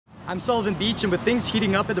I'm Sullivan Beach, and with things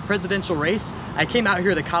heating up in the presidential race, I came out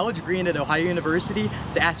here to College Green at Ohio University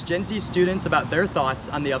to ask Gen Z students about their thoughts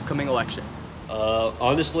on the upcoming election.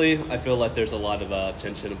 Honestly, I feel like there's a lot of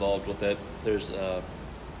tension involved with it. There's a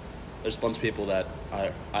bunch of people that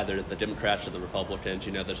are either the Democrats or the Republicans.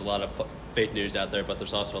 You know, there's a lot of fake news out there, but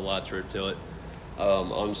there's also a lot of truth to it.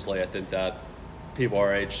 Honestly, I think that people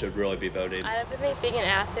our age should really be voting. I think being in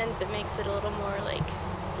Athens, it makes it a little more like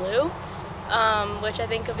blue, which I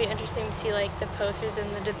think will be interesting to see like the posters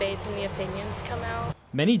and the debates and the opinions come out.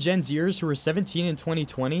 Many Gen Zers who were 17 in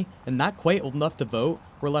 2020 and not quite old enough to vote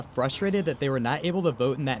were left frustrated that they were not able to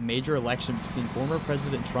vote in that major election between former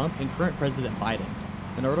President Trump and current President Biden.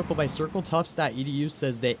 An article by CircleToughs.edu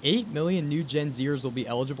says that 8 million new Gen Zers will be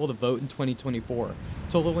eligible to vote in 2024,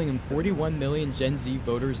 totaling 41 million Gen Z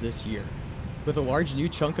voters this year. With a large new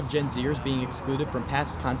chunk of Gen Zers being excluded from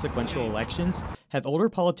past consequential elections, have older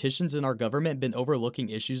politicians in our government been overlooking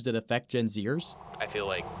issues that affect Gen Zers? I feel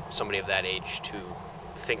like somebody of that age to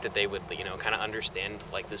think that they would, kind of understand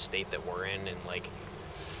like the state that we're in, and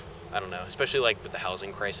I don't know, especially like with the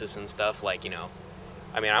housing crisis and stuff.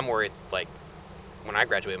 I'm worried when I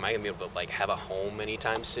graduate, am I gonna be able to have a home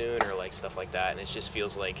anytime soon or stuff like that? And it just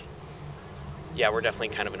feels like, yeah, we're definitely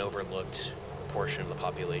kind of an overlooked portion of the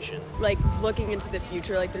population. Looking into the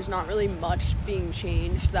future, there's not really much being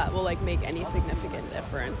changed that will make any significant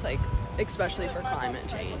difference, especially for climate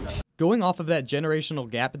change. Going off of that generational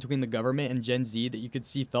gap between the government and Gen Z that you could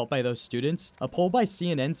see felt by those students, a poll by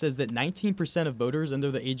CNN says that 19% of voters under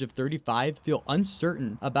the age of 35 feel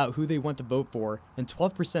uncertain about who they want to vote for, and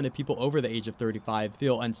 12% of people over the age of 35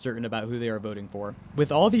 feel uncertain about who they are voting for.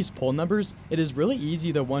 With all these poll numbers, it is really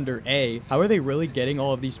easy to wonder A, how are they really getting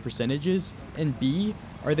all of these percentages, and B,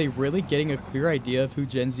 are they really getting a clear idea of who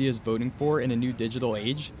Gen Z is voting for in a new digital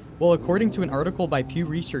age? Well, according to an article by Pew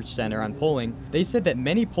Research Center on polling, they said that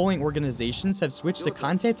many polling organizations have switched to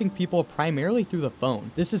contacting people primarily through the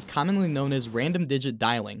phone. This is commonly known as random digit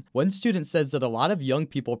dialing. One student says that a lot of young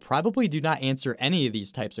people probably do not answer any of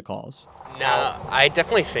these types of calls. No, I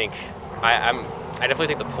definitely think I definitely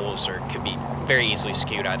think the polls could be very easily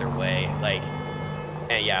skewed either way.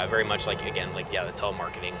 And yeah, very much the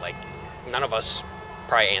telemarketing. None of us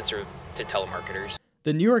probably answer to telemarketers.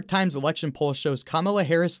 The New York Times election poll shows Kamala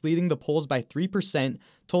Harris leading the polls by 3%,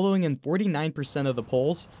 totaling in 49% of the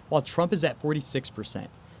polls, while Trump is at 46%.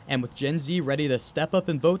 And with Gen Z ready to step up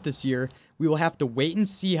and vote this year, we will have to wait and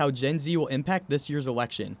see how Gen Z will impact this year's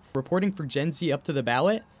election. Reporting for Gen Z Up to the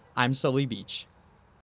Ballot, I'm Sully Beach.